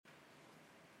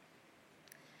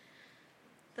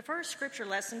The first scripture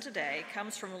lesson today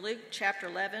comes from Luke chapter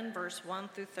 11, verse 1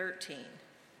 through 13.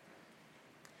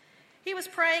 He was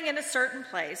praying in a certain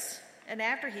place, and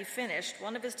after he finished,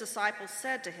 one of his disciples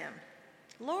said to him,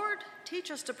 "Lord,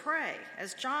 teach us to pray,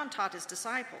 as John taught his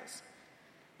disciples."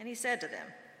 And he said to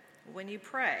them, "When you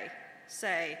pray,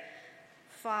 say,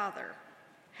 'Father,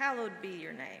 hallowed be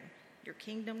your name. Your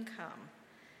kingdom come.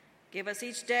 Give us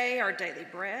each day our daily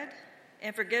bread,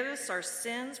 and forgive us our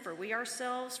sins, for we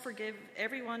ourselves forgive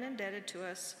everyone indebted to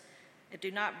us, and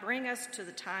do not bring us to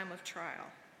the time of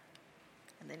trial."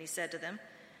 And then he said to them,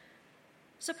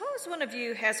 "Suppose one of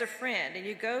you has a friend, and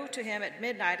you go to him at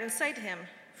midnight and say to him,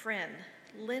 'Friend,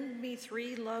 lend me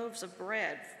 3 loaves of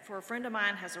bread, for a friend of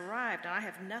mine has arrived, and I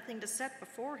have nothing to set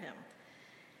before him.'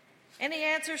 And he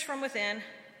answers from within,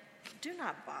 'Do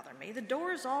not bother me. The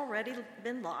door has already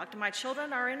been locked, and my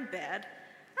children are in bed.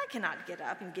 I cannot get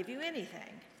up and give you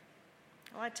anything.'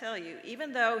 Well, I tell you,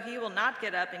 even though he will not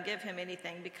get up and give him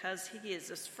anything because he is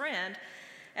his friend,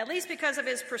 at least because of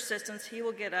his persistence, he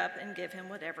will get up and give him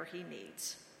whatever he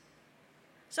needs.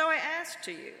 So I ask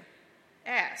you,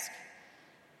 ask,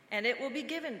 and it will be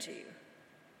given to you.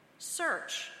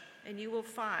 Search, and you will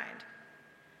find.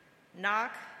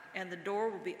 Knock, and the door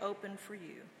will be opened for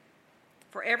you.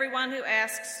 For everyone who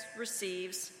asks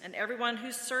receives, and everyone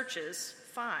who searches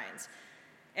finds,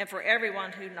 and for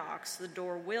everyone who knocks, the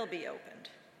door will be opened.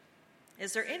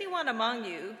 Is there anyone among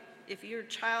you, if your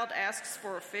child asks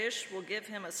for a fish, will give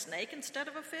him a snake instead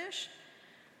of a fish?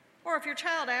 Or if your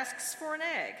child asks for an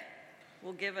egg,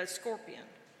 will give a scorpion?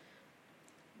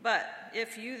 But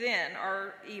if you then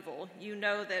are evil, you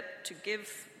know that to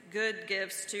give good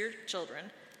gifts to your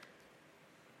children,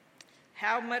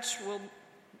 how much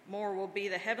more will be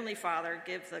the Heavenly Father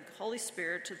give the Holy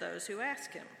Spirit to those who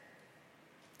ask him?"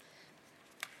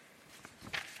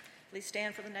 Please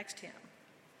stand for the next hymn.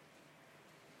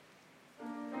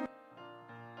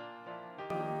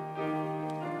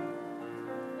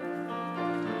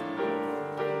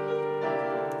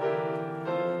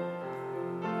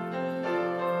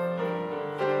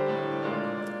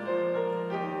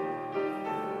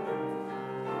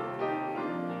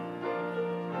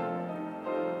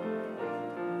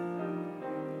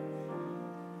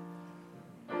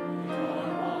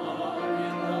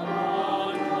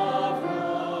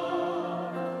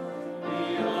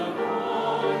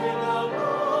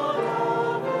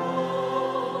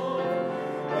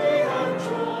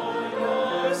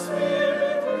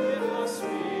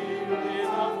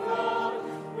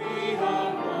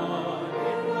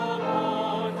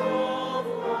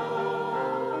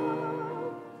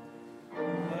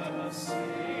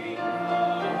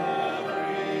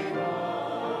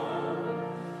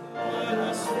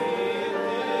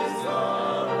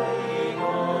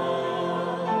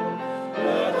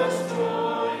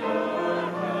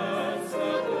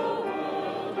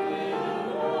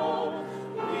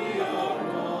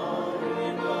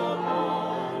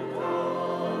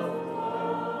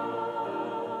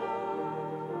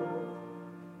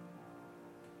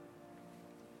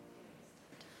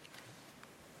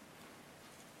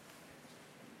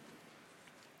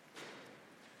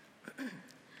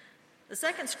 The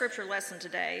second scripture lesson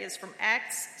today is from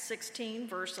Acts 16,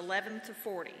 verse 11 to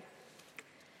 40.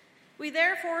 "We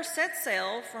therefore set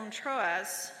sail from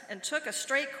Troas and took a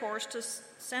straight course to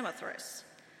Samothrace,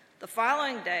 the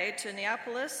following day to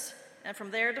Neapolis, and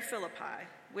from there to Philippi,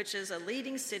 which is a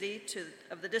leading city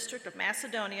of the district of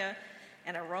Macedonia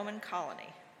and a Roman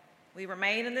colony. We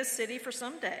remained in this city for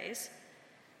some days,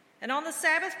 and on the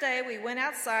Sabbath day we went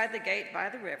outside the gate by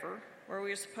the river, where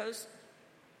we supposed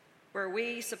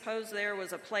there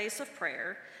was a place of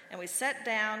prayer, and we sat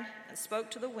down and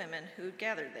spoke to the women who had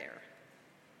gathered there.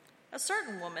 A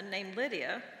certain woman named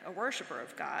Lydia, a worshiper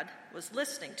of God, was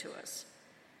listening to us.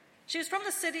 She was from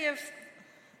the city of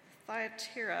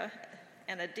Thyatira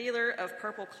and a dealer of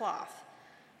purple cloth.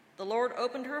 The Lord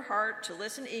opened her heart to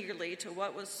listen eagerly to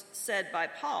what was said by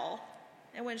Paul,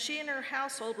 and when she and her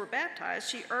household were baptized,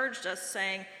 she urged us,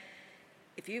 saying,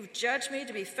 'If you've judged me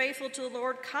to be faithful to the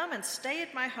Lord, come and stay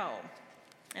at my home.'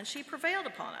 And she prevailed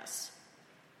upon us.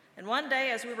 And one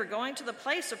day, as we were going to the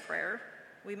place of prayer,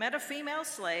 we met a female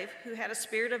slave who had a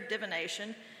spirit of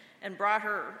divination and brought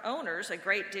her owners a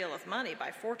great deal of money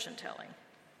by fortune-telling.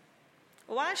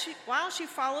 While she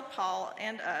followed Paul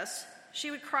and us,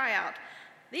 she would cry out,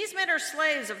 'These men are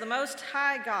slaves of the Most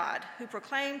High God, who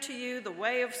proclaim to you the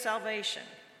way of salvation.'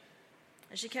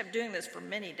 And she kept doing this for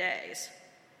many days.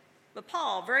 But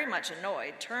Paul, very much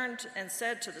annoyed, turned and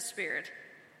said to the spirit,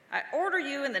 'I order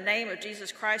you in the name of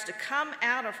Jesus Christ to come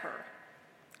out of her.'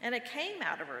 And it came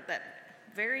out of her that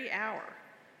very hour.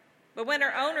 But when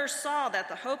her owners saw that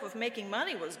the hope of making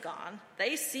money was gone,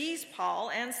 they seized Paul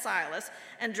and Silas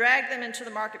and dragged them into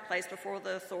the marketplace before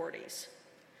the authorities.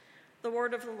 The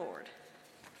word of the Lord.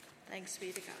 Thanks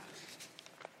be to God.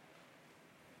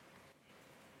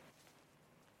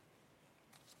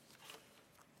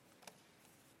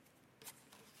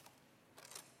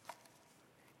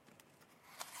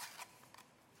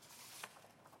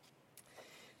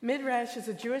 Midrash is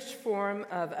a Jewish form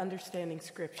of understanding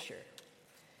Scripture.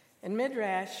 In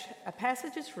Midrash, a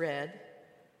passage is read,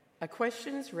 a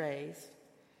question is raised,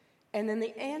 and then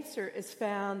the answer is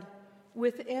found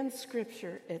within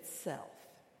Scripture itself.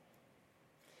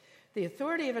 The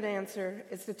authority of an answer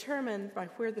is determined by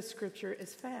where the Scripture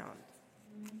is found.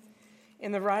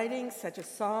 In the writings such as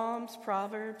Psalms,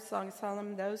 Proverbs, Song of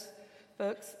Solomon, those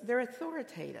books, they're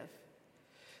authoritative.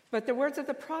 But the words of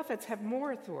the prophets have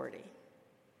more authority.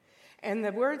 And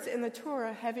the words in the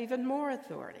Torah have even more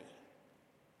authority.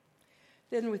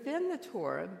 Then within the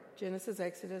Torah, Genesis,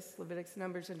 Exodus, Leviticus,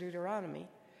 Numbers, and Deuteronomy,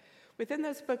 within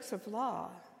those books of law,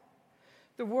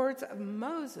 the words of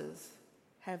Moses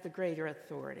have the greater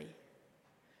authority.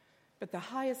 But the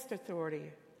highest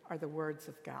authority are the words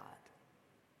of God.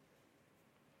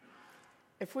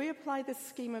 If we apply this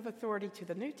scheme of authority to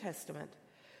the New Testament,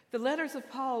 the letters of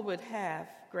Paul would have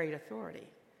great authority.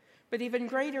 But even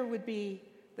greater would be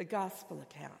the gospel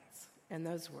accounts and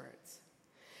those words.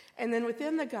 And then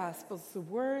within the gospels, the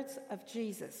words of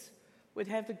Jesus would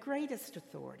have the greatest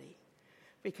authority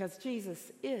because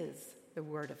Jesus is the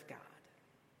Word of God.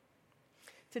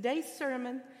 Today's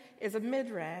sermon is a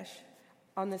midrash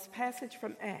on this passage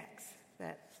from Acts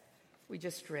that we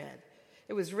just read.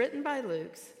 It was written by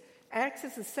Luke. Acts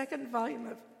is the second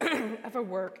volume of a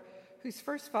work whose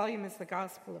first volume is the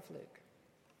Gospel of Luke.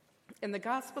 In the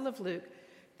Gospel of Luke,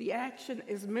 the action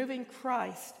is moving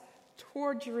Christ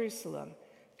toward Jerusalem,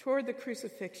 toward the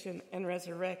crucifixion and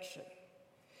resurrection.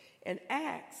 In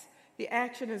Acts, the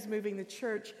action is moving the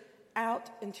church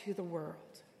out into the world.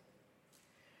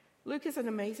 Luke is an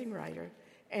amazing writer,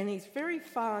 and he's very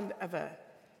fond of a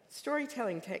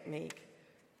storytelling technique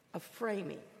of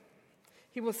framing.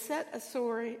 He will set a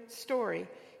story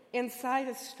inside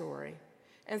a story,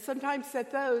 and sometimes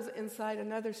set those inside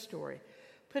another story,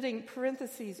 putting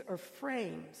parentheses or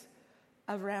frames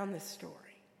around the story.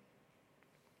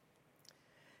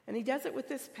 And he does it with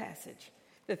this passage.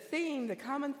 The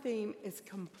common theme is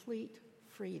complete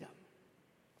freedom.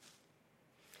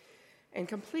 And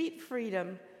complete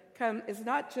freedom is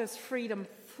not just freedom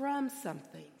from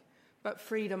something, but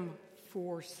freedom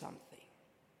for something.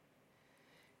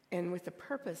 And with the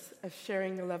purpose of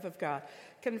sharing the love of God.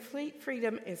 Complete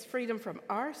freedom is freedom from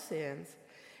our sins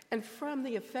and from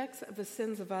the effects of the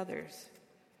sins of others,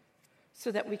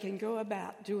 so that we can go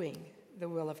about doing the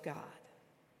will of God.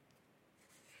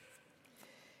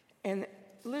 And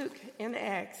Luke in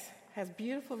Acts has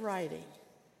beautiful writing,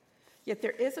 yet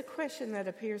there is a question that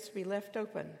appears to be left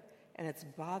open, and it's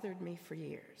bothered me for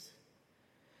years.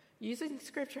 Using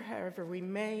Scripture, however, we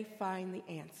may find the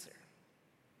answer.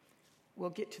 We'll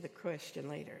get to the question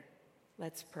later.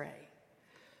 Let's pray.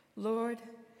 Lord,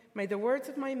 may the words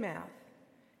of my mouth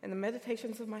and the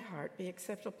meditations of my heart be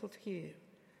acceptable to you,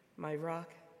 my rock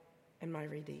and my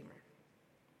redeemer.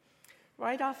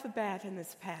 Right off the bat in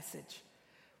this passage,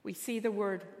 we see the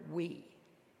word we.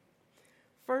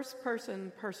 First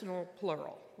person, personal,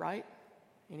 plural, right?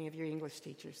 Any of you English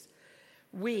teachers?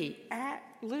 We.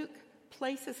 Luke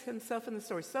places himself in the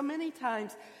story. So many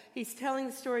times he's telling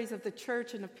the stories of the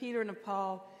church and of Peter and of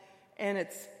Paul, and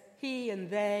it's he and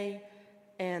they,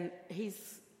 and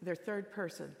he's their third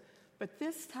person. But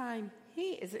this time,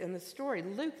 he is in the story.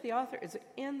 Luke, the author, is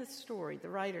in the story, the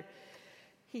writer.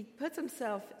 He puts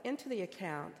himself into the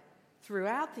account.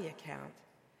 Throughout the account,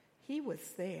 he was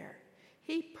there.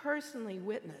 He personally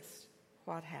witnessed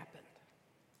what happened.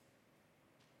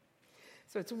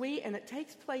 So it's we, and it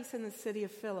takes place in the city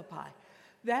of Philippi.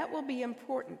 That will be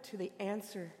important to the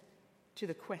answer to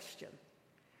the question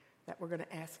that we're going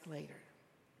to ask later.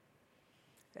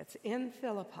 That's in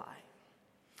Philippi.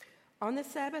 On the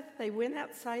Sabbath, they went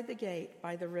outside the gate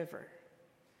by the river.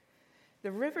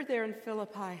 The river there in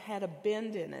Philippi had a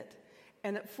bend in it,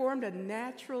 and it formed a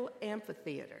natural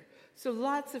amphitheater. So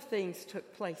lots of things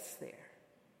took place there.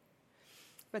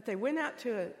 But they went out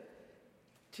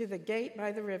to the gate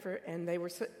by the river, and they were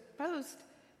supposed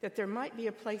that there might be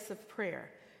a place of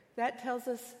prayer. That tells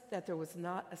us that there was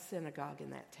not a synagogue in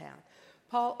that town.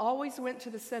 Paul always went to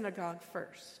the synagogue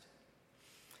first.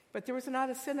 But there was not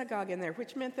a synagogue in there,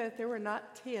 which meant that there were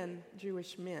not 10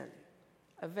 Jewish men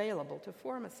available to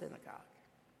form a synagogue.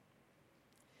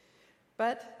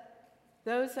 But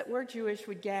those that were Jewish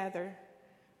would gather,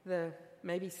 the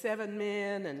maybe 7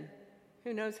 men and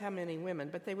who knows how many women,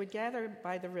 but they would gather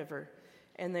by the river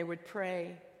and they would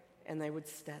pray and they would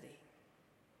study.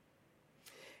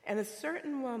 And a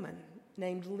certain woman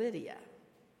named Lydia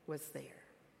was there.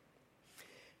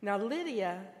 Now,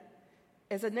 Lydia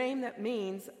is a name that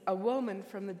means a woman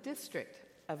from the district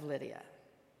of Lydia.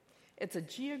 It's a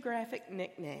geographic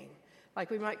nickname,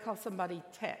 like we might call somebody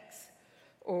Tex,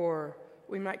 or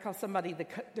we might call somebody the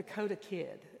Dakota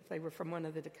Kid, if they were from one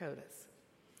of the Dakotas.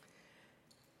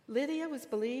 Lydia was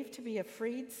believed to be a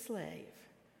freed slave.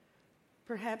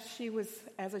 Perhaps she was,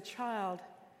 as a child,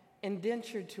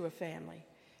 indentured to a family,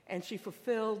 and she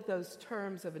fulfilled those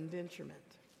terms of indenturement.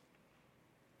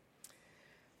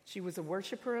 She was a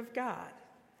worshiper of God,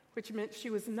 which meant she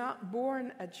was not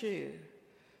born a Jew,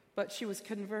 but she was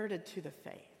converted to the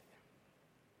faith.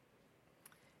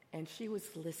 And she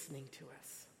was listening to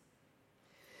us.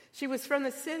 She was from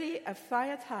the city of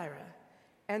Thyatira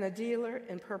and a dealer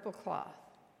in purple cloth.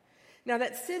 Now,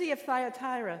 that city of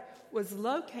Thyatira was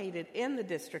located in the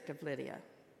district of Lydia,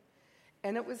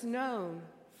 and it was known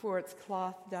for its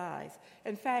cloth dyes.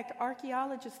 In fact,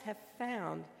 archaeologists have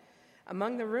found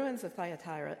among the ruins of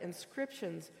Thyatira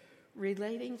inscriptions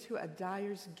relating to a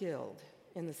dyer's guild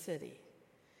in the city.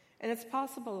 And it's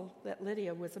possible that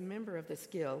Lydia was a member of this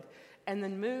guild and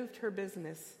then moved her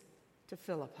business to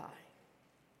Philippi.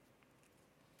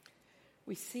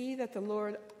 We see that the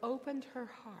Lord opened her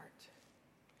heart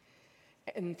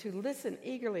and to listen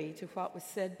eagerly to what was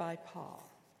said by Paul.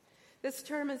 This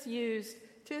term is used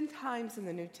 10 times in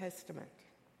the New Testament.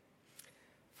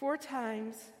 4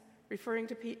 times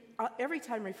every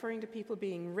time referring to people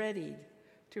being ready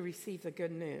to receive the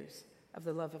good news of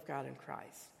the love of God in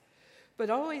Christ. But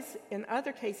always, in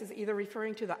other cases, either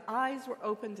referring to the eyes were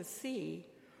open to see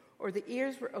or the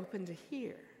ears were open to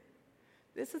hear.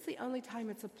 This is the only time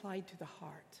it's applied to the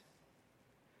heart.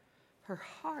 Her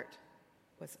heart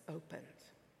was opened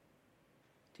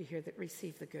to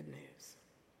receive the good news.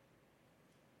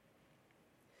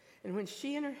 And when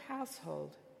she and her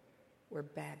household were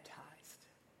baptized,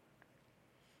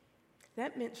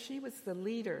 that meant she was the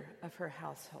leader of her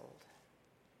household.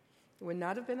 It would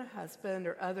not have been a husband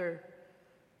or other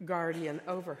guardian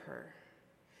over her.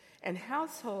 And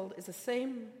household has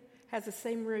the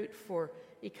same root for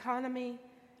economy,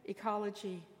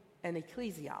 ecology, and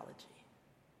ecclesiology.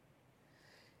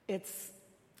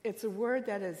 It's a word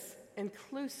that is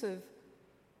inclusive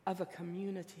of a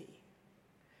community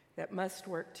that must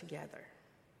work together.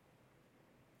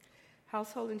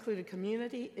 Household included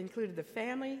community, included the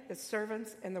family, the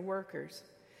servants, and the workers.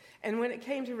 And when it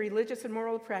came to religious and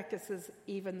moral practices,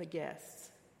 even the guests.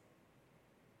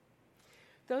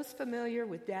 Those familiar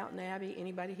with Downton Abbey,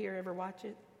 anybody here ever watch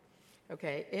it?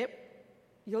 Okay,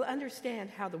 you'll understand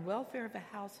how the welfare of a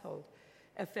household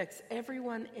affects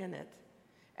everyone in it,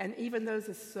 and even those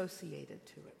associated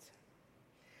to it.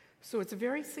 So it's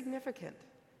very significant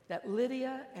that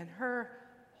Lydia and her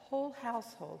whole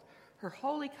household, her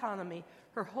whole economy,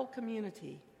 her whole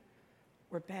community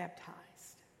were baptized.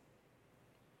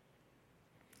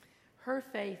 Her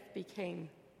faith became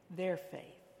their faith.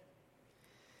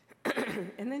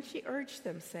 And then she urged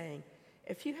them, saying,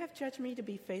 "If you have judged me to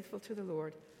be faithful to the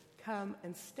Lord, come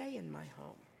and stay in my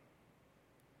home."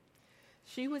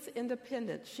 She was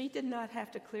independent. She did not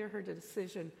have to clear her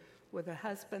decision with a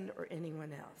husband or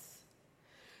anyone else.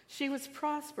 She was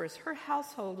prosperous. Her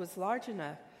household was large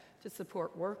enough to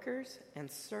support workers and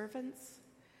servants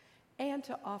and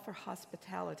to offer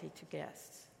hospitality to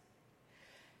guests.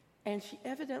 And she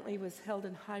evidently was held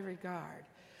in high regard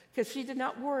because she did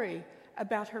not worry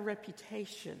about her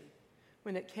reputation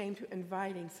when it came to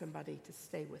inviting somebody to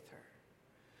stay with her.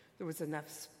 There was enough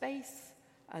space,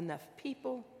 enough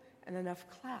people, and enough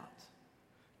clout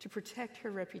to protect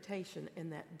her reputation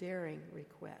in that daring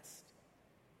request.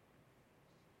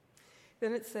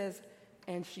 Then it says,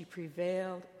 and she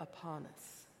prevailed upon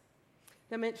us.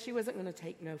 That meant she wasn't going to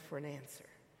take no for an answer.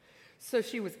 So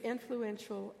she was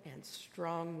influential and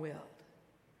strong-willed,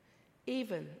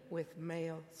 even with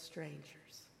male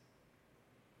strangers.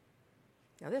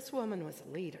 Now, this woman was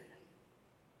a leader.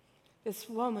 This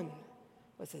woman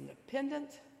was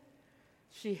independent.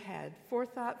 She had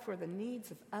forethought for the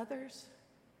needs of others.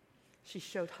 She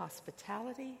showed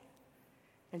hospitality,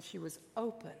 and she was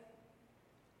open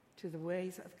to the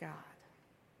ways of God.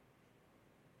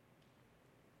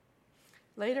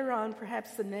 Later on,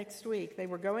 perhaps the next week, they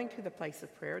were going to the place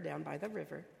of prayer down by the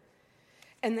river,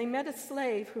 and they met a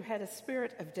slave who had a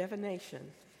spirit of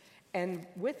divination, and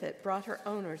with it brought her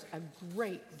owners a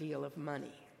great deal of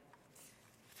money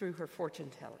through her fortune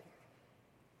telling.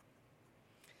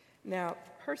 Now,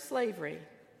 her slavery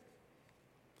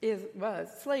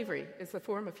Slavery is a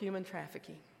form of human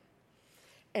trafficking.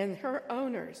 And her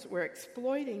owners were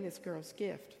exploiting this girl's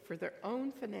gift for their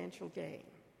own financial gain.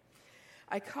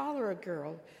 I call her a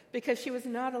girl because she was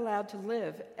not allowed to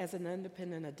live as an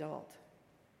independent adult.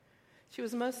 She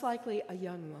was most likely a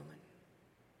young woman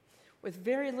with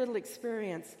very little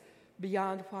experience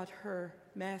beyond what her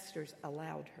masters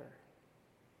allowed her.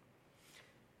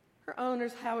 Her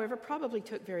owners, however, probably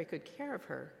took very good care of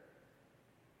her,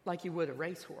 like you would a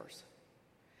racehorse,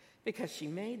 because she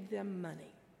made them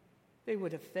money. They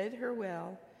would have fed her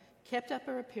well, kept up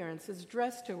her appearances,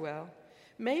 dressed her well.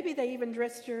 Maybe they even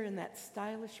dressed her in that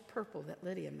stylish purple that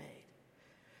Lydia made,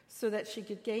 so that she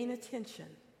could gain attention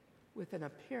with an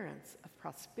appearance of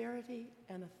prosperity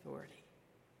and authority.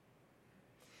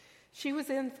 She was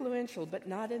influential, but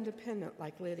not independent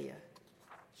like Lydia.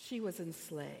 She was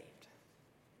enslaved.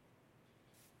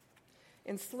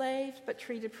 Enslaved, but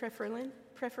treated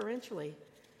preferentially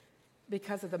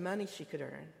because of the money she could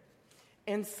earn.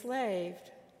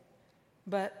 Enslaved,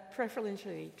 but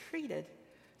preferentially treated,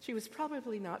 she was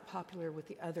probably not popular with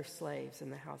the other slaves in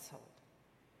the household.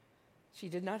 She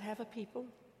did not have a people,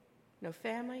 no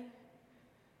family.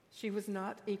 She was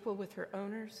not equal with her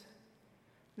owners,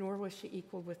 nor was she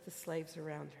equal with the slaves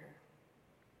around her.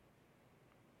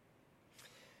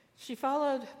 She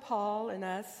followed Paul and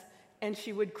us, and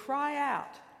she would cry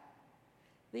out,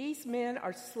 "These men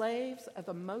are slaves of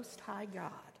the Most High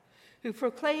God, who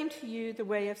proclaim to you the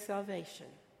way of salvation."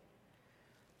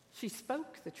 She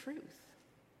spoke the truth.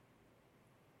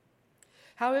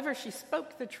 However, she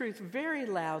spoke the truth very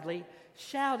loudly,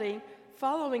 shouting,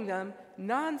 following them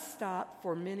nonstop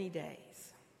for many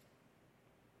days.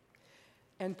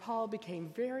 And Paul became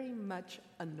very much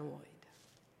annoyed.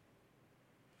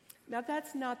 Now,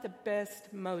 that's not the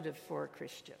best motive for a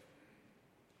Christian,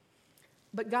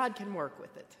 but God can work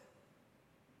with it.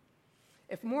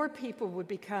 If more people would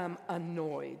become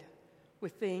annoyed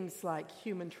with things like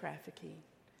human trafficking,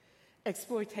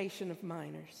 exploitation of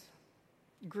minors,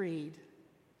 greed,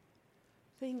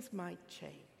 things might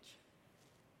change.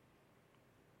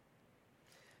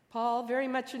 Paul, very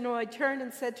much annoyed, turned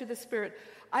and said to the Spirit,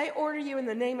 "I order you in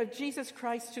the name of Jesus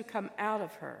Christ to come out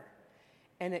of her."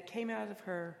 And it came out of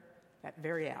her that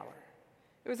very hour.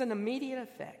 It was an immediate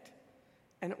effect,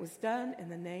 and it was done in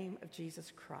the name of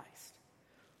Jesus Christ,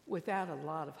 without a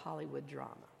lot of Hollywood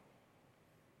drama.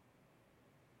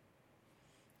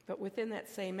 But within that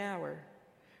same hour,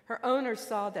 her owners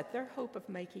saw that their hope of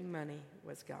making money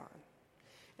was gone.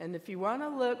 And if you want to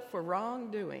look for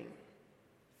wrongdoing,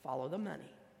 follow the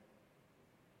money.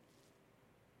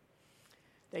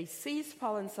 They seized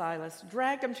Paul and Silas,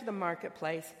 dragged them to the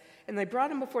marketplace, and they brought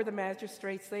them before the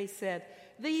magistrates. They said,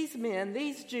 "These men,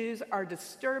 these Jews, are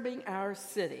disturbing our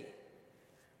city."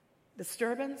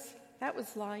 Disturbance? That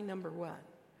was lie number one.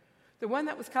 The one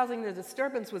that was causing the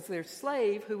disturbance was their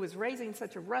slave, who was raising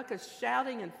such a ruckus,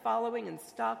 shouting and following and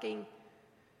stalking.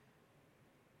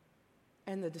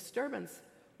 And the disturbance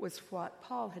was what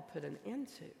Paul had put an end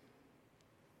to.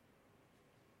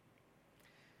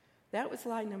 That was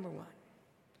lie number one.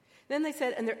 Then they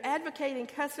said, "And they're advocating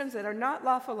customs that are not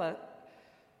lawful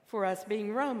for us,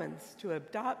 being Romans, to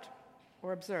adopt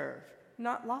or observe."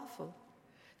 Not lawful.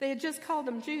 They had just called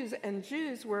them Jews, and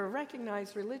Jews were a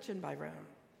recognized religion by Rome.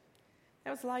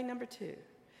 That was lie number two.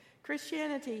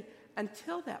 Christianity,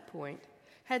 until that point,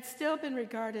 had still been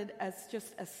regarded as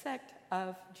just a sect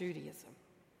of Judaism.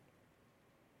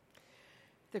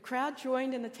 The crowd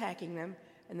joined in attacking them,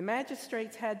 and the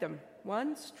magistrates had them,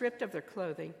 1, stripped of their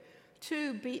clothing,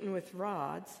 2, beaten with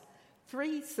rods,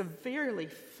 3, severely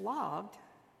flogged,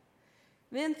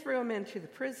 then threw them into the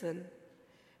prison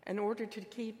and ordered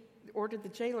the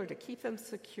jailer to keep them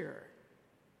secure.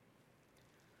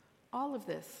 All of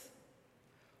this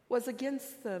was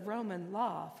against the Roman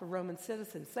law for Roman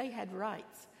citizens. They had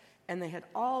rights, and they had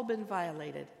all been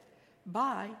violated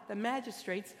by the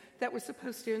magistrates that were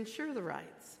supposed to ensure the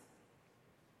rights.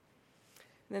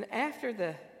 And then after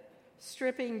the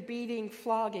stripping, beating,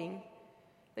 flogging,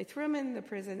 they threw them in the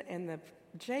prison, and the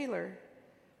jailer,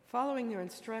 following their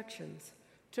instructions,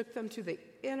 took them to the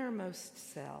innermost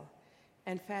cell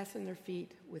and fastened their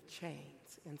feet with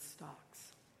chains and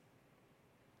stocks.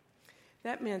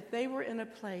 That meant they were in a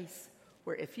place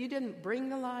where if you didn't bring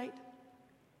the light,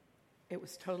 it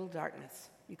was total darkness.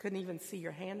 You couldn't even see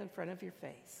your hand in front of your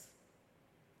face.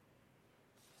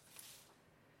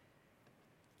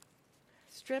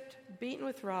 Stripped, beaten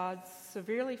with rods,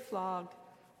 severely flogged,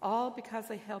 all because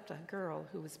they helped a girl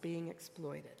who was being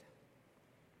exploited.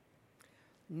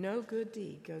 No good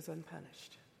deed goes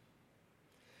unpunished.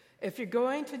 If you're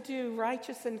going to do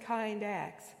righteous and kind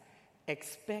acts,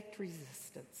 expect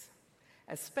resistance.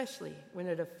 especially when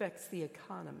it affects the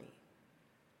economy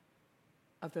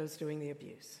of those doing the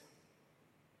abuse.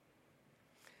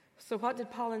 So what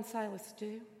did Paul and Silas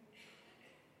do?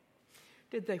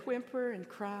 Did they whimper and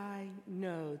cry?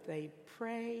 No, they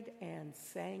prayed and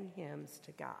sang hymns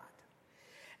to God.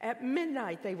 At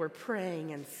midnight, they were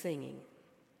praying and singing.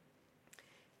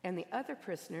 And the other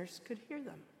prisoners could hear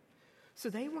them. So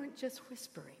they weren't just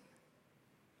whispering.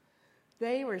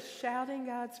 They were shouting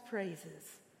God's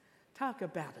praises. Talk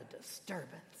about a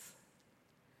disturbance.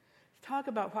 Talk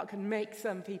about what can make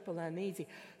some people uneasy.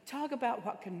 Talk about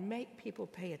what can make people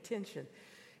pay attention.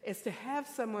 Is to have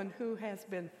someone who has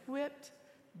been whipped,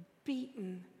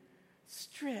 beaten,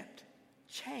 stripped,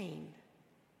 chained,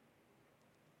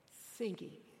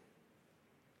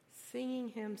 singing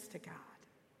hymns to God.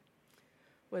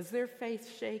 Was their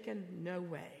faith shaken? No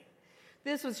way.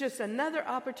 This was just another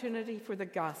opportunity for the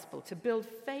gospel to build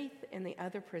faith in the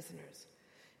other prisoners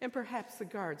and perhaps the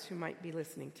guards who might be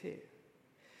listening too.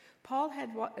 Paul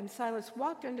and Silas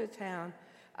walked into town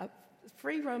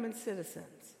free Roman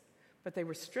citizens, but they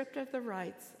were stripped of their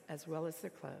rights as well as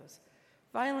their clothes,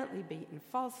 violently beaten,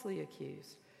 falsely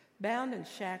accused, bound and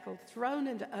shackled, thrown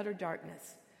into utter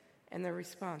darkness, and their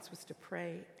response was to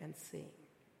pray and sing.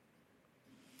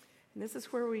 And this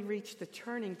is where we reach the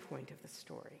turning point of the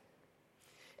story.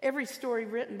 Every story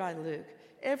written by Luke,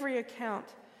 every account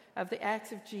of the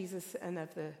acts of Jesus and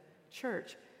of the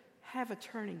church have a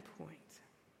turning point.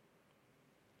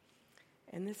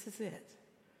 And this is it.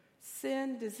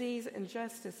 Sin, disease, and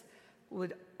injustice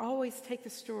would always take the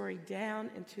story down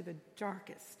into the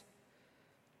darkest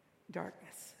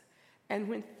darkness. And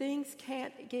when things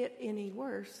can't get any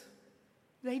worse,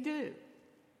 they do.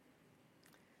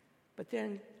 But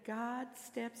then God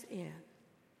steps in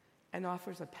and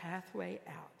offers a pathway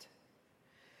out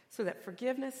so that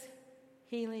forgiveness,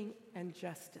 healing, and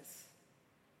justice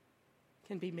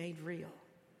can be made real.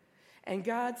 And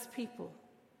God's people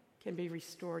can be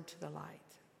restored to the light.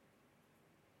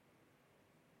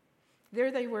 There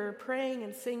they were, praying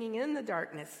and singing in the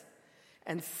darkness,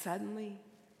 and suddenly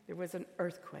there was an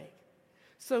earthquake,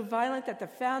 so violent that the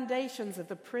foundations of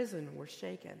the prison were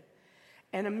shaken.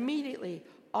 And immediately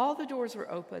all the doors were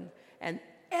opened, and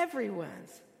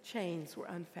everyone's chains were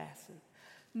unfastened.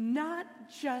 Not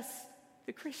just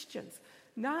the Christians,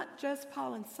 not just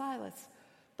Paul and Silas,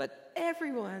 but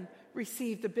everyone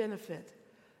received the benefit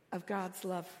of God's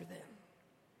love for them.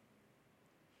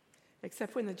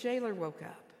 Except when the jailer woke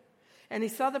up and he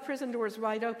saw the prison doors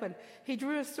wide open, he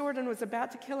drew a sword and was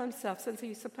about to kill himself since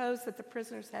he supposed that the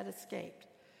prisoners had escaped.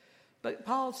 But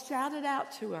Paul shouted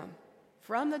out to him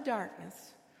from the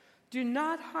darkness, "Do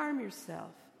not harm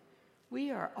yourself.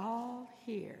 We are all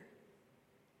here."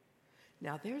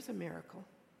 Now there's a miracle.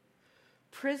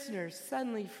 Prisoners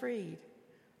suddenly freed,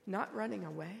 not running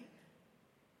away.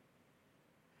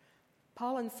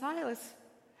 Paul and Silas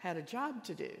had a job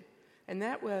to do, and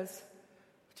that was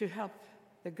to help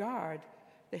the guard,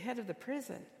 the head of the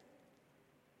prison,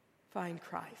 find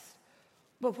Christ.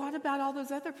 But what about all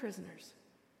those other prisoners?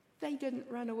 They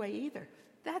didn't run away either.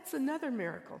 That's another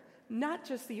miracle. Not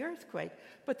just the earthquake,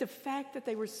 but the fact that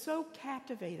they were so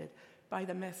captivated by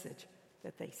the message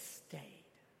that they stayed.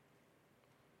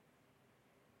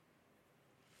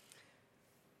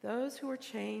 Those who were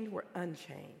chained were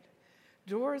unchained.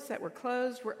 Doors that were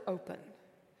closed were opened.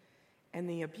 And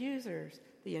the abusers,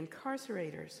 the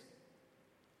incarcerators,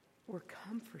 were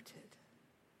comforted.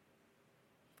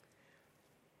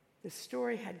 The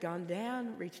story had gone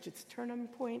down, reached its turning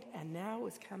point, and now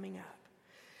was coming up.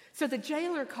 So the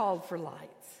jailer called for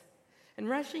lights, and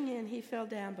rushing in, he fell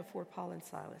down before Paul and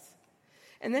Silas.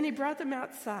 And then he brought them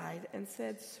outside and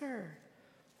said, "Sir,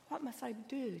 what must I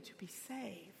do to be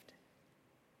saved?"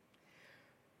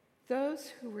 Those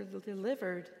who were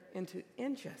delivered into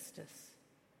injustice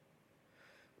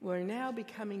were now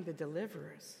becoming the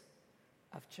deliverers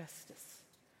of justice.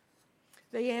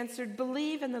 They answered,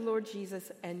 "Believe in the Lord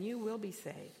Jesus, and you will be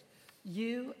saved,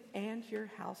 you and your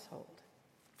household."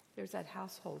 There's that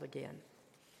household again.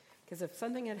 Because if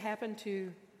something had happened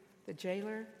to the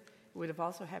jailer, it would have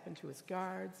also happened to his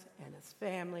guards and his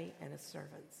family and his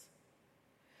servants.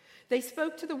 They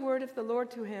spoke to the word of the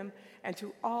Lord to him and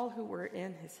to all who were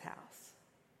in his house.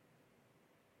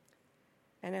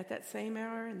 And at that same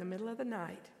hour, in the middle of the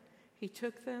night, he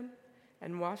took them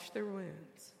and washed their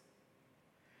wounds.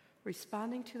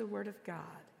 Responding to the word of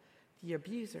God, the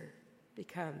abuser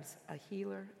becomes a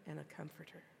healer and a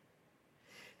comforter.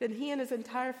 Then he and his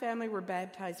entire family were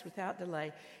baptized without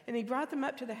delay, and he brought them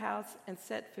up to the house and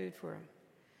set food for them.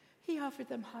 He offered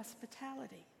them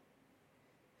hospitality.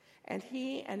 And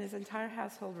he and his entire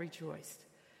household rejoiced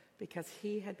because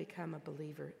he had become a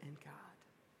believer in God.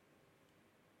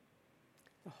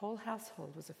 The whole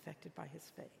household was affected by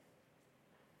his faith.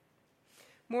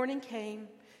 Morning came.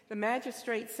 The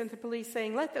magistrate sent the police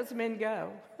saying, "Let those men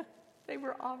go." They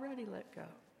were already let go.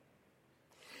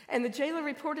 And the jailer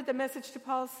reported the message to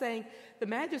Paul saying, "The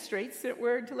magistrate sent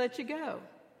word to let you go.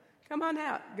 Come on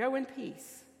out. Go in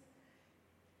peace."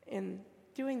 In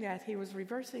doing that, he was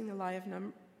reversing the lie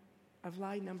of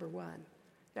lie number one,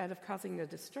 that of causing a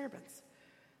disturbance.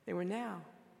 They were now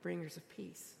bringers of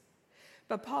peace.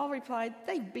 But Paul replied,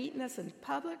 "They've beaten us in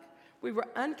public. We were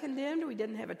uncondemned. We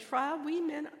didn't have a trial. We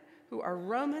men who are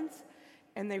Romans,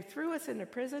 and they threw us into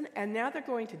prison, and now they're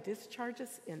going to discharge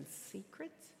us in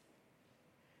secret?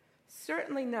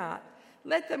 Certainly not.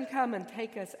 Let them come and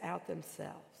take us out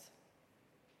themselves."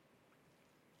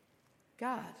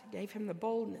 God gave him the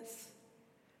boldness,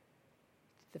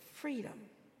 the freedom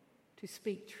to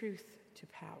speak truth to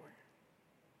power.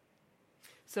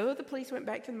 So the police went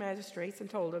back to the magistrates and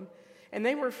told them, and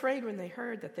they were afraid when they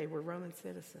heard that they were Roman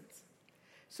citizens.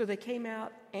 So they came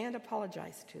out and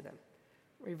apologized to them,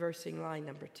 reversing line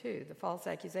number two, the false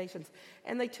accusations.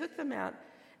 And they took them out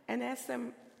and asked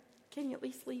them, "Can you at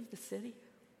least leave the city?"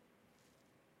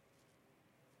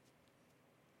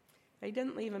 They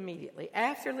didn't leave immediately.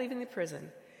 After leaving the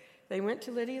prison, they went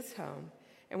to Lydia's home,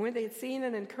 and when they had seen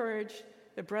and encouraged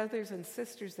the brothers and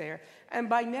sisters there, and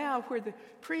by now,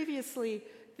 previously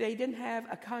they didn't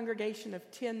have a congregation of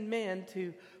 10 men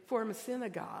to form a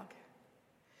synagogue,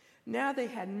 now they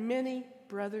had many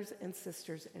brothers and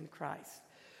sisters in Christ.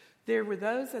 There were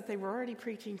those that they were already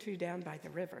preaching to down by the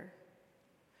river.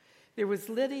 There was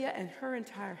Lydia and her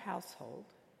entire household.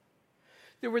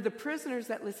 There were the prisoners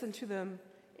that listened to them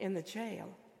in the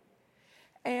jail.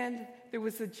 And there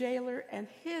was the jailer and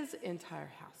his entire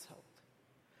household.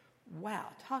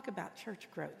 Wow, talk about church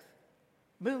growth.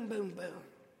 Boom, boom, boom.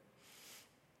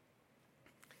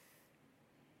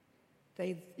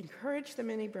 They encouraged the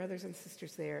many brothers and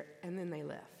sisters there, and then they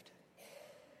left.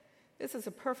 This is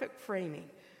a perfect framing.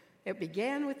 It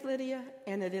began with Lydia,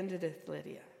 and it ended with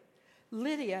Lydia.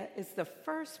 Lydia is the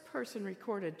first person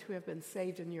recorded to have been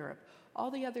saved in Europe. All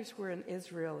the others were in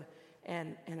Israel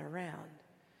and around.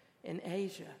 In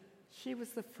Asia, she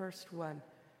was the first one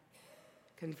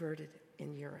converted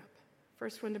in Europe.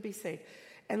 First one to be saved.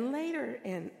 And later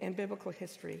in biblical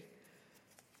history,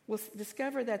 we'll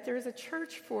discover that there is a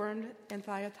church formed in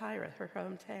Thyatira, her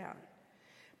hometown.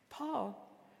 Paul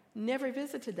never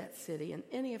visited that city in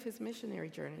any of his missionary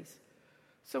journeys,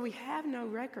 so we have no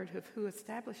record of who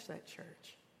established that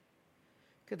church.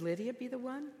 Could Lydia be the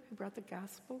one who brought the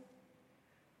gospel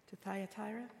to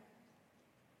Thyatira?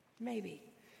 Maybe.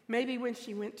 Maybe when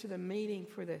she went to the meeting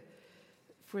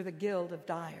for the Guild of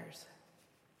Dyers.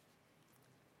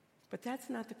 But that's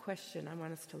not the question I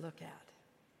want us to look at.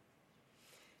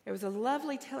 It was a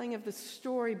lovely telling of the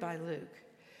story by Luke,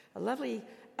 a lovely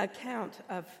account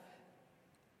of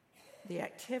the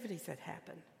activities that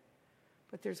happened.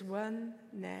 But there's one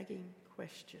nagging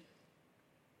question.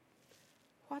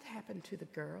 What happened to the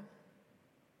girl?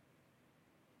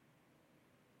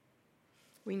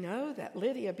 We know that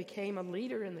Lydia became a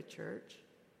leader in the church.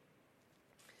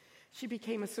 She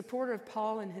became a supporter of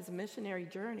Paul in his missionary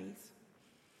journeys,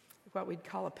 what we'd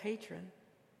call a patron.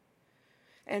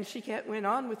 And she went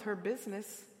on with her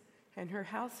business and her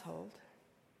household.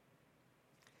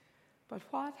 But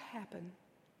what happened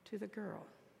to the girl?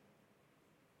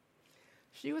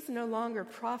 She was no longer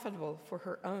profitable for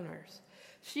her owners.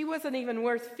 She wasn't even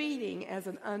worth feeding as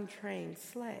an untrained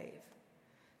slave.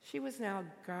 She was now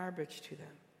garbage to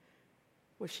them.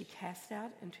 Was she cast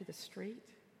out into the street?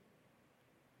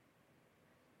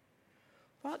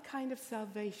 What kind of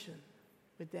salvation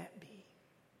would that be?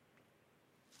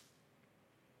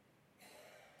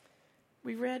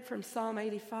 We read from Psalm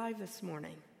 85 this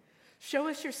morning. Show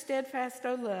us your steadfast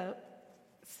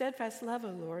love, O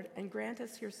Lord, and grant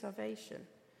us your salvation.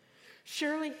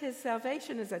 Surely his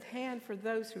salvation is at hand for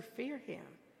those who fear him,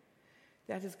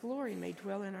 that his glory may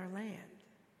dwell in our land.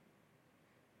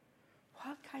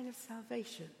 What kind of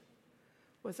salvation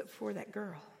was it for that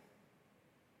girl?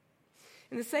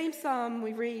 In the same psalm,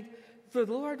 we read, the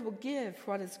Lord will give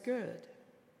what is good.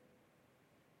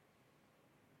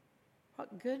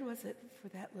 What good was it for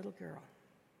that little girl?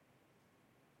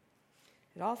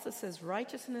 It also says,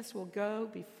 righteousness will go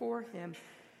before him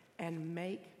and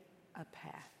make a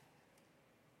path.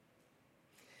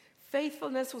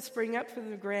 Faithfulness will spring up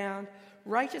from the ground.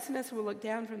 Righteousness will look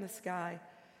down from the sky.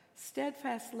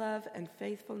 Steadfast love and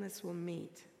faithfulness will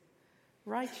meet.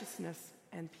 Righteousness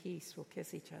and peace will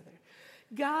kiss each other.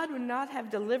 God would not have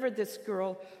delivered this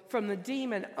girl from the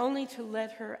demon only to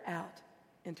let her out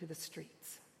into the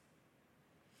streets.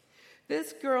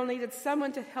 This girl needed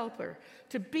someone to help her,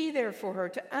 to be there for her,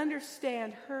 to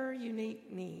understand her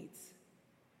unique needs.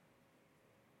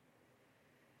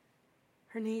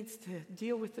 Her needs to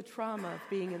deal with the trauma of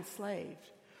being enslaved.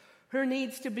 Her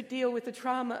needs to deal with the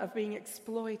trauma of being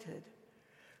exploited.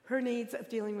 Her needs of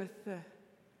dealing with the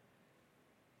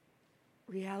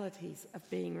realities of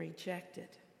being rejected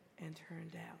and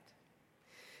turned out.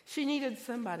 She needed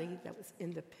somebody that was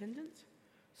independent,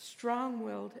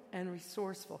 strong-willed, and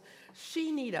resourceful.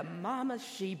 She needed a mama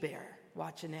she-bear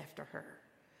watching after her.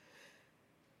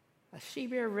 A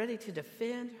she-bear ready to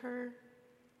defend her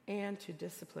and to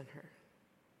discipline her.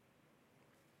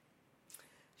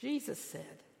 Jesus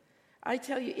said, I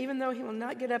tell you, even though he will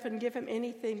not get up and give him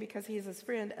anything because he is his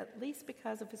friend, at least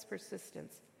because of his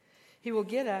persistence, he will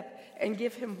get up and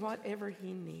give him whatever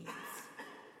he needs.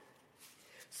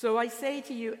 So I say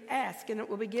to you, ask, and it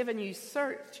will be given you.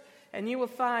 Search, and you will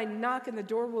find. Knock, and the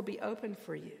door will be opened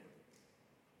for you.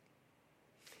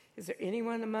 Is there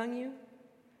anyone among you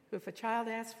who, if a child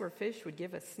asks for a fish, would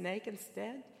give a snake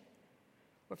instead?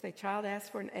 Or if a child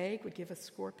asked for an egg, would give a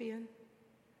scorpion?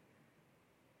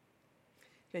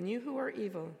 Then you who are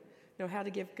evil know how to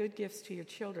give good gifts to your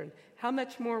children. How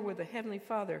much more will the Heavenly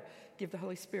Father give the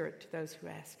Holy Spirit to those who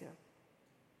ask him?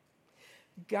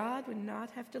 God would not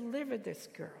have delivered this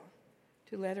girl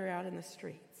to let her out in the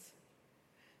streets.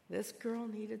 This girl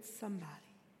needed somebody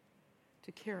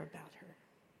to care about her,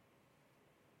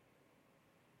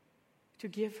 to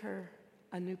give her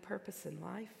a new purpose in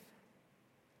life,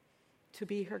 to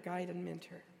be her guide and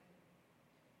mentor.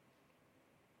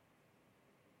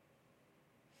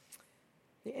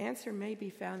 The answer may be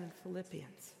found in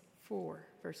Philippians 4,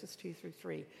 verses 2 through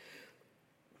 3.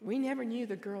 We never knew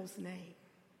the girl's name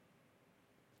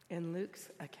in Luke's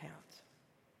account.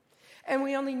 And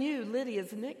we only knew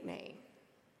Lydia's nickname.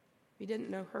 We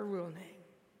didn't know her real name.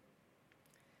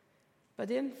 But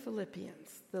in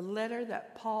Philippians, the letter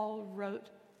that Paul wrote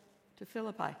to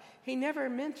Philippi, he never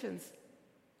mentions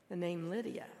the name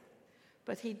Lydia,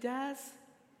 but he does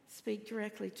speak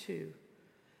directly to,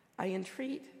 I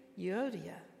entreat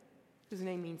Euodia, whose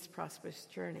name means prosperous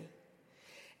journey,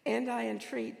 and I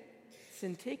entreat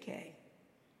Syntyche,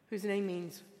 whose name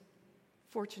means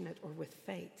fortunate or with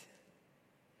fate.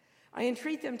 I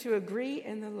entreat them to agree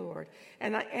in the Lord,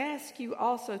 and I ask you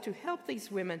also to help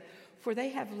these women, for they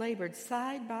have labored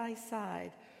side by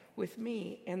side with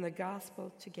me in the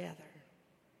gospel together.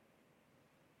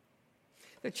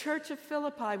 The church of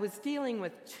Philippi was dealing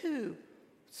with two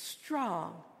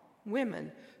strong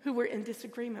women who were in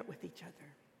disagreement with each other.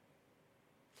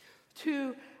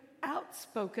 Two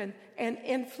outspoken and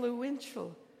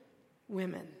influential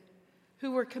women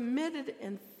who were committed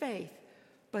in faith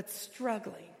but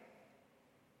struggling.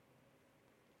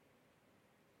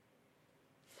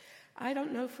 I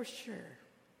don't know for sure,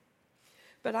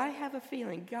 but I have a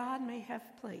feeling God may have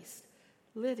placed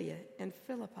Lydia in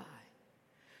Philippi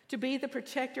to be the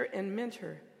protector and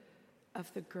mentor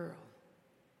of the girl,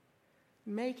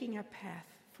 making a path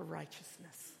for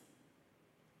righteousness.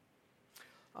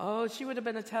 Oh, she would have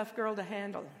been a tough girl to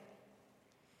handle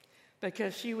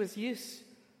because she was used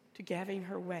to having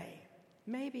her way,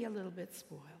 maybe a little bit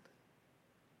spoiled.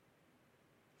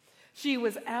 She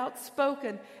was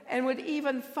outspoken and would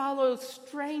even follow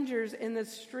strangers in the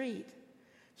street,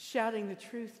 shouting the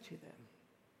truth to them.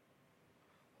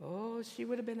 Oh, she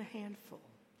would have been a handful.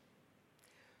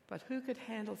 But who could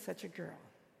handle such a girl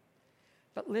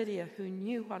but Lydia, who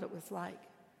knew what it was like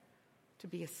to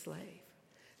be a slave?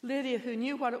 Lydia, who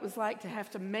knew what it was like to have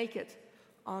to make it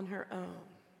on her own.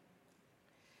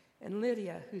 And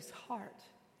Lydia, whose heart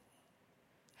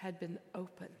had been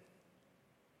open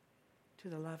to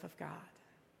the love of God,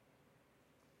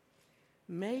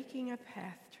 making a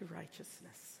path to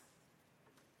righteousness.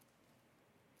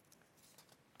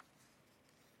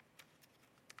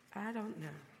 I don't know.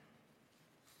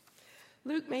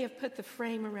 Luke may have put the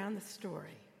frame around the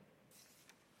story,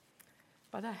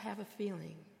 but I have a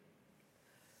feeling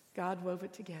God wove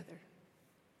it together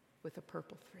with a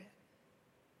purple thread.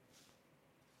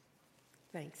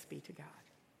 Thanks be to God.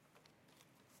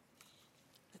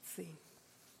 Let's sing.